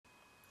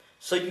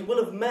So you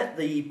will have met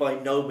the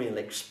binomial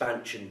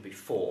expansion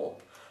before,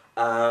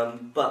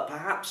 but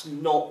perhaps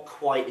not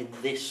quite in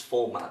this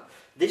format.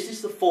 This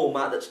is the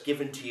format that's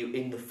given to you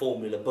in the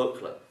formula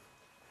booklet.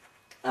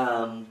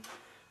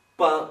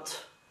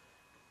 But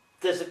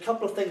there's a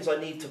couple of things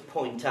I need to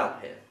point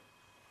out here.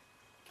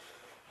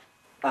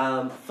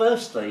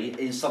 Firstly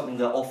is something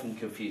that often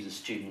confuses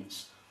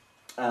students,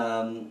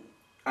 and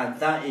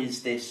that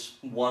is this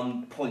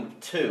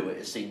 1.2,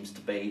 it seems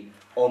to be,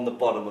 on the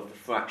bottom of the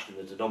fraction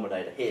in the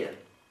denominator here,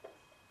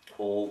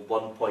 or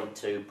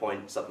 1.2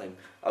 point something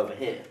over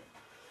here.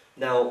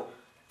 Now,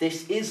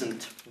 this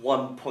isn't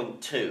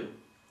 1.2.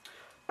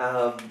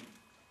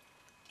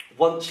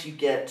 Once you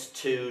get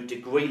to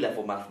degree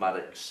level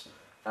mathematics,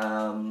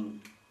 the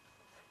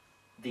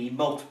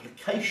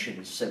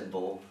multiplication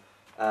symbol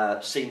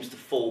seems to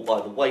fall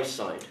by the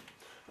wayside.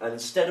 And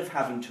instead of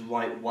having to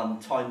write 1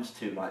 times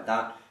 2 like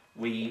that,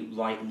 we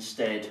write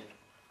instead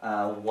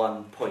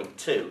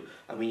 1.2,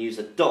 and we use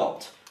a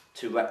dot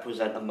to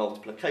represent a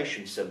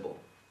multiplication symbol.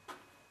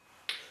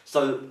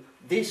 So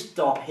this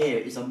dot here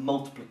is a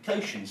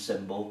multiplication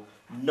symbol,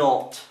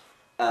 not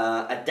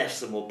a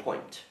decimal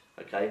point.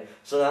 Okay,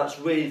 so that's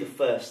really the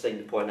first thing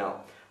to point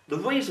out. The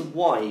reason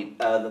why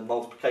the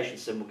multiplication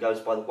symbol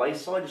goes by the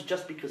wayside is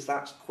just because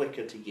that's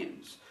quicker to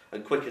use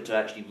and quicker to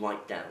actually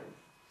write down.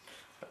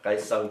 Okay,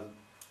 so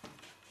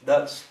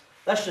that's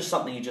just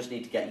something you just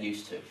need to get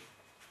used to.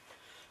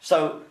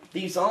 So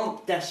these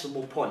aren't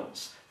decimal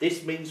points.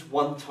 This means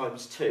 1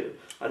 times 2.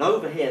 And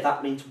over here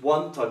that means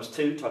 1 times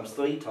 2 times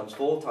 3 times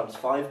 4 times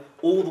 5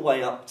 all the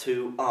way up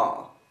to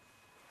r.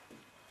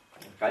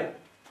 Okay?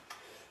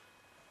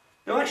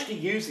 Now actually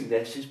using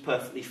this is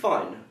perfectly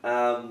fine,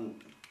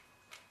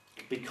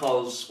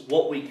 because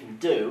what we can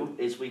do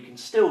is we can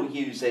still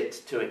use it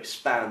to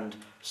expand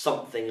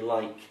something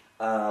like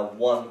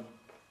 1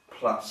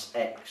 plus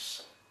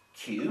x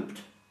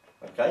cubed.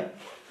 Okay?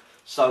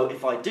 So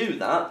if I do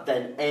that,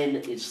 then n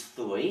is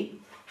 3.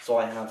 So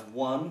I have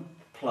 1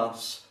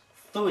 plus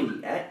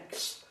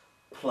 3x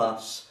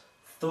plus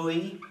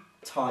 3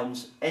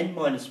 times n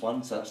minus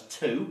 1, so that's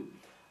 2,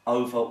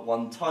 over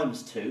 1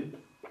 times 2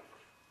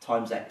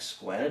 times x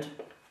squared.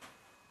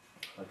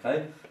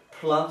 Okay,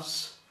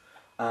 plus,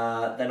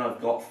 then I've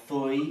got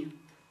 3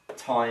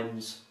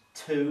 times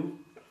 2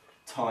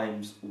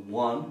 times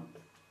 1.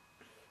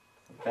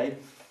 Okay,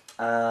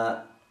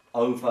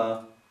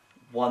 over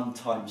 1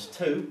 times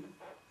 2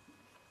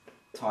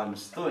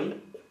 times 3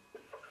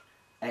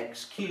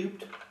 x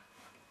cubed,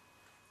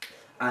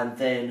 and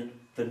then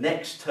the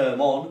next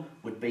term on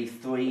would be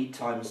 3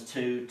 times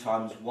 2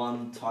 times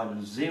 1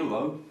 times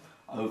 0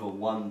 over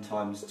 1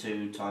 times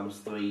 2 times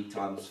 3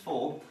 times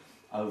 4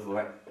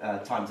 over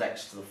times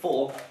x to the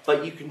 4,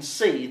 but you can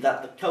see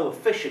that the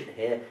coefficient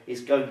here is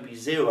going to be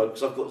 0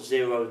 because I've got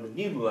 0 in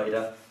the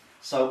numerator,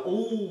 so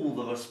all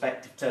the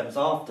respective terms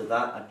after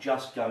that are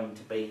just going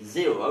to be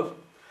 0.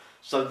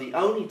 So the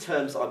only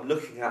terms that I'm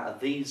looking at are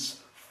these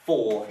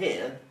 4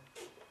 here.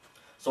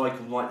 So I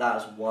can write that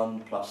as 1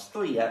 plus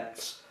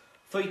 3x,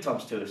 3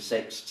 times 2 is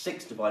 6,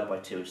 6 divided by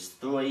 2 is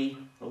 3,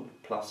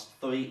 plus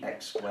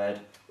 3x squared,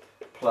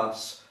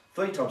 plus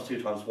 3 times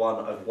 2 times 1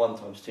 over 1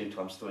 times 2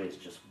 times 3 is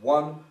just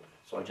 1,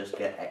 so I just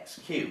get x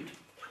cubed.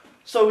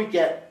 So we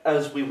get,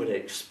 as we would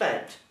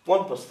expect,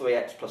 1 plus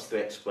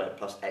 3x squared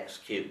plus x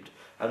cubed,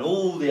 and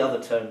all the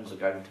other terms are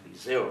going to be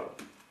 0.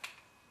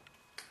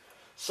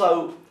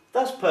 So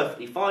that's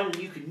perfectly fine, and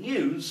you can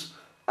use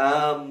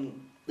the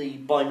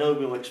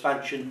binomial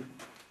expansion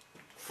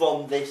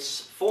from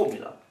this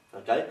formula.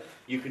 Okay,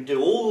 you can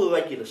do all the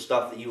regular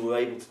stuff that you were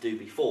able to do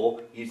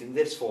before using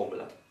this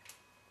formula.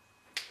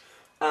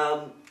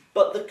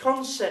 But the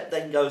concept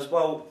then goes,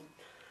 well,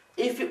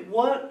 if it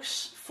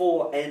works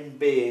for n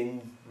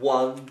being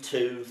 1,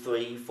 2,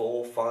 3,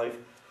 4, 5,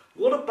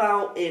 what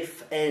about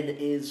if n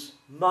is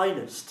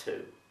minus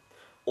 2?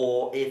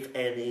 Or if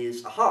n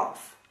is a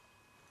half?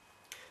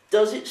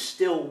 Does it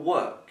still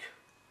work?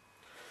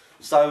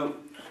 So,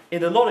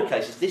 in a lot of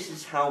cases, this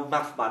is how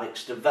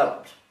mathematics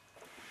developed.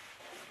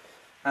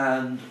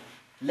 And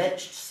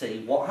let's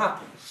see what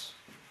happens.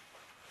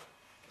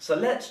 So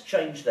let's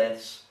change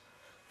this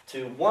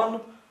to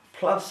 1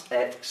 plus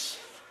x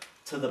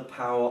to the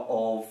power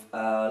of,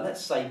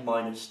 let's say,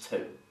 minus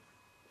 2.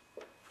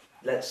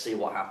 Let's see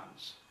what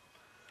happens.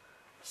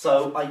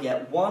 So I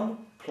get 1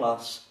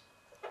 plus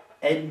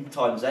n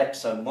times x,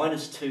 so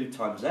minus 2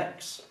 times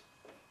x,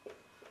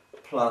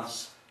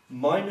 plus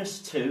minus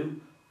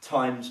 2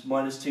 times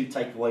minus 2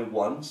 take away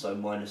 1, so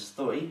minus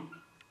 3,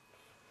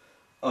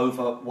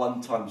 over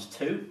 1 times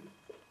 2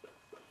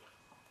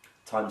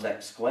 times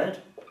x squared,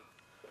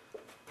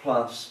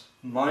 plus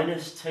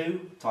minus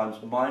 2 times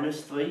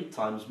minus 3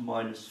 times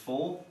minus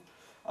 4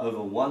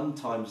 over 1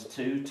 times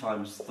 2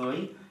 times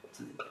 3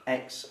 to the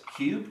x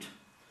cubed,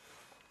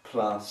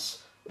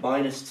 plus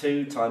minus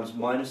 2 times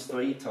minus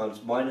 3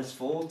 times minus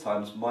 4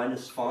 times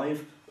minus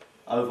 5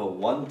 over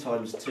 1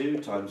 times 2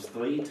 times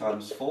 3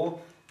 times 4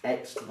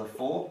 x to the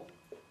 4,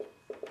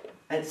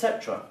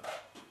 etc.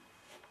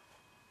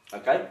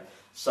 Okay,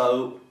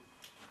 so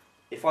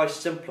if I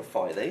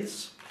simplify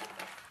these,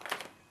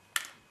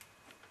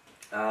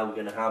 we're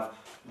going to have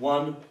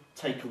 1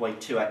 take away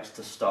 2x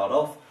to start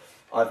off.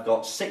 I've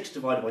got 6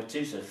 divided by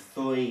 2, so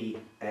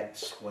 3x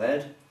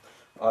squared.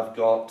 I've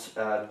got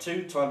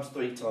 2 times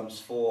 3 times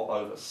 4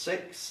 over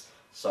 6,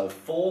 so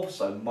 4,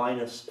 so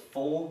minus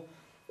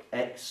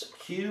 4x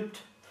cubed.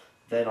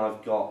 Then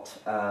I've got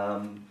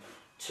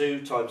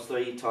 2 times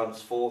 3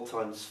 times 4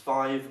 times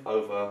 5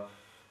 over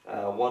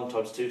 1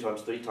 times 2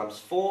 times 3 times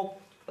 4.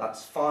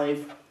 That's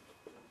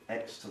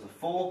 5x to the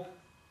 4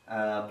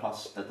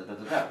 plus da da da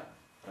da da.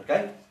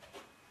 Okay?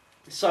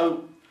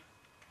 So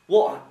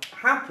what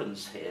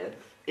happens here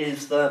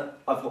is that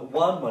I've got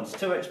 1 minus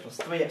 2x plus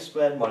 3x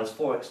squared minus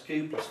 4x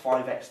cubed plus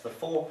 5x to the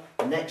 4.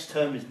 The next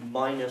term is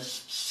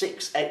minus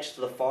 6x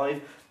to the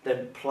 5,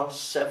 then plus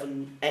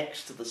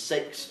 7x to the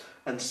 6,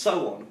 and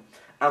so on.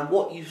 And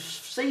what you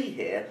see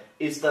here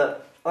is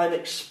that I'm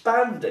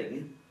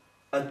expanding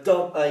a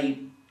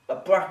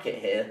bracket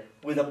here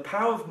with a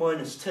power of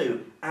minus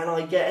 2, and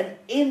I get an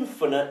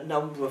infinite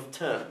number of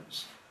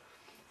terms.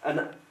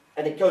 And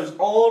it goes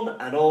on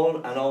and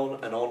on and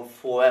on and on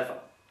forever.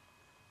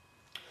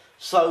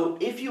 So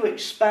if you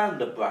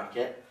expand a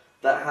bracket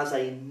that has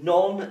a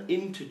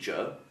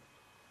non-integer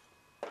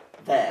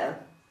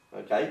there,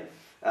 okay,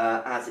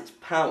 as its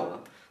power,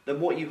 then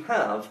what you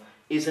have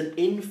is an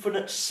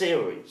infinite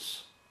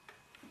series.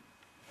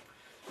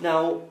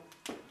 Now,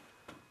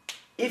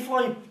 if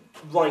I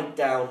write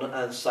down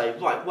and say,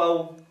 right,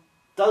 well,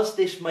 does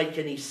this make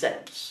any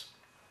sense?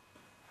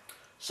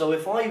 So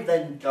if I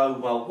then go,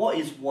 well, what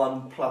is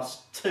 1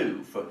 plus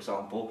 2, for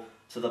example,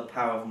 to the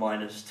power of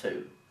minus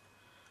 2?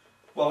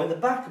 Well, in the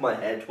back of my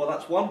head, well,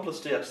 that's 1 plus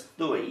 2, that's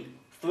 3.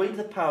 3 to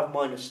the power of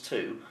minus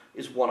 2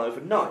 is 1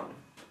 over 9.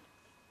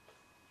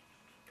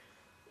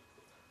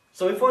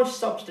 So if I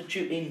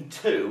substitute in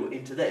 2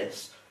 into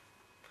this,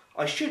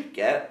 I should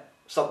get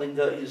something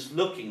that is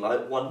looking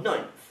like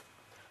 1/9.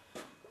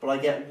 But I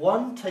get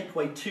 1 take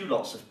away 2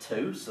 lots of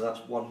 2, so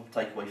that's 1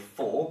 take away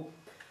 4,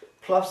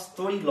 plus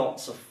 3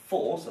 lots of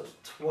 4, so that's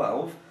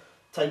 12,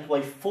 take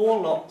away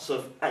 4 lots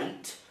of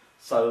 8,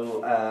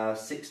 so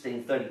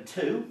 16,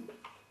 32,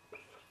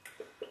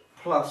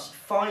 plus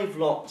 5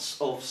 lots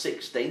of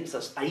 16, so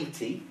that's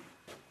 80,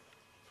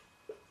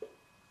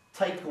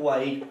 take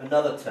away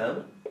another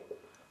term,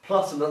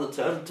 plus another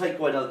term, take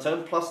away another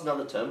term, plus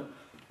another term,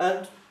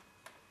 and,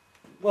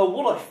 well,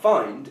 what I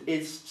find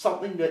is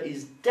something that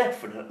is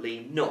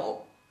definitely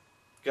not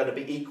going to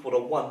be equal to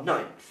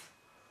 1/9.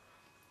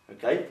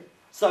 Okay?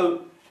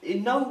 So,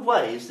 in no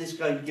way is this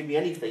going to give me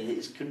anything that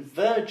is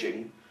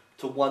converging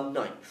to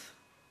 1/9.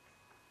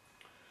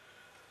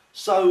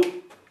 So,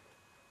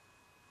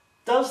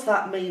 does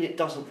that mean it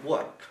doesn't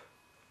work?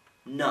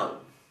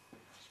 No.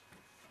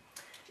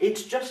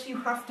 It's just you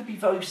have to be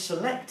very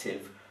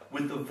selective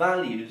with the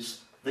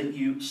values that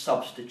you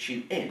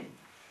substitute in.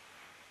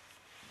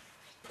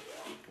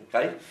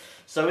 Okay?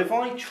 So if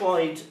I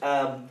tried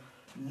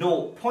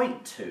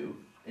 0.2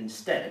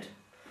 instead,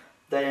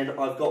 then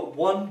I've got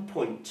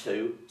 1.2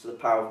 to the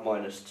power of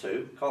minus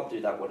 2. Can't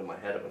do that one in my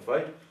head, I'm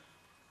afraid.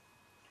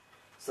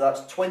 So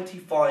that's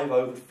 25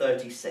 over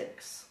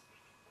 36.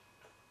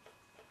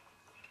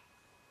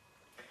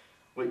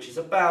 Which is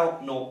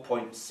about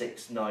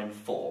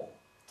 0.694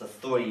 to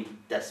 3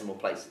 decimal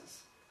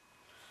places.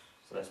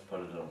 So let's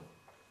put it on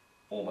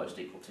almost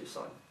equal to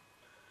sign.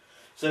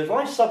 So if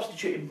I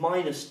substitute in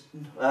minus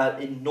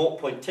in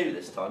 0.2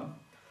 this time,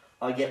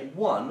 I get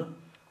 1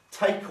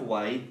 take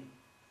away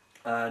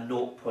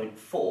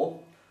 0.4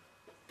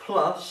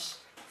 plus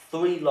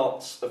 3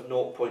 lots of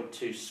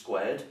 0.2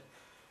 squared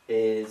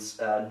is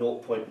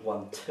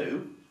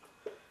 0.12.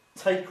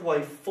 Take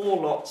away 4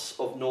 lots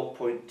of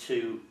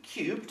 0.2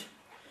 cubed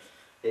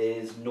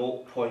is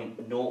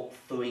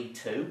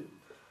 0.032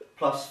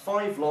 plus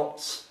 5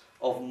 lots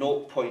of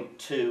 0.2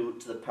 to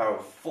the power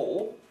of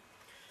 4.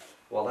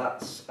 Well,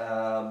 that's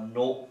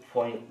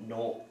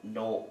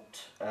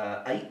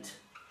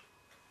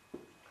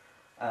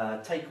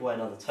 0.008. Take away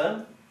another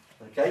term.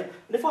 Okay,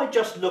 and if I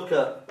just look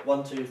at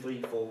 1, 2,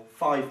 3, 4,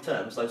 5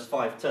 terms, those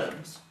 5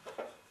 terms,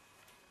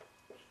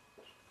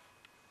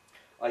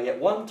 I get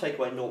 1 take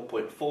away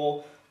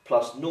 0.4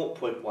 plus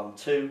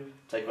 0.12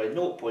 take away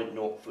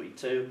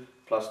 0.032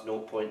 plus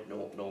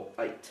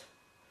 0.008.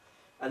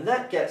 And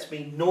that gets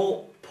me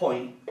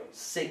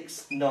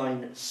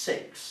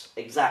 0.696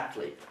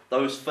 exactly,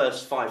 those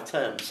first 5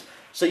 terms.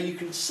 So you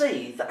can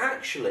see that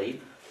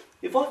actually,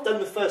 if I've done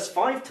the first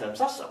 5 terms,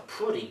 that's a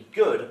pretty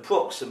good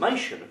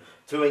approximation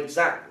to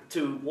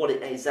what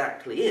it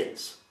exactly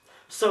is.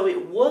 So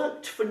it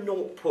worked for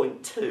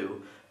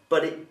 0.2,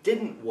 but it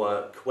didn't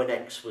work when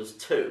x was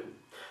 2.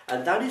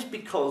 And that is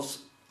because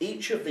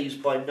each of these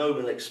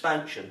binomial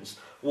expansions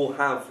will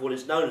have what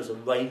is known as a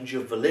range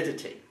of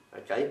validity.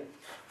 Okay?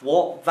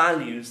 What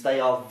values they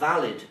are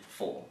valid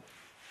for.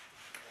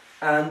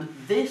 And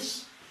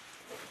this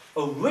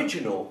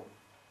original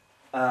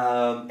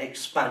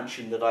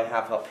expansion that I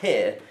have up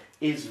here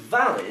is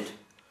valid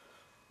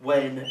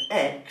when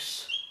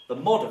x, the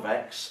mod of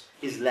x,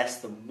 is less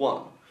than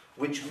 1,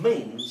 which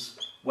means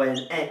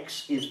when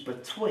x is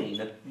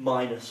between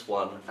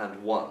 -1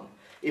 and 1.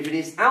 If it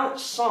is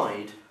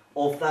outside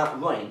of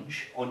that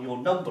range on your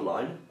number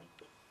line,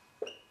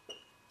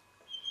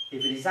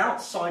 if it is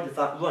outside of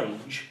that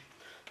range,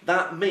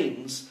 that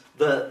means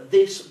that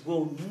this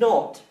will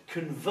not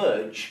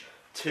converge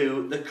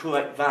to the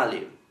correct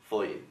value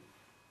for you.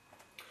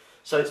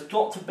 So it's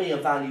got to be a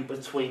value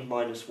between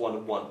 -1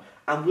 and 1.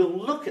 And we'll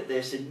look at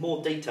this in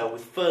more detail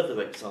with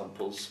further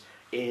examples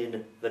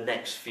in the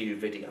next few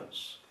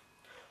videos.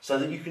 So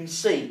that you can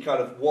see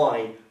kind of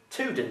why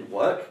 2 didn't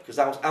work, because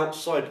that was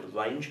outside of the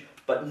range,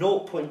 but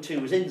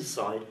 0.2 was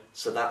inside,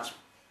 so that's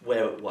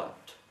where it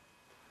worked.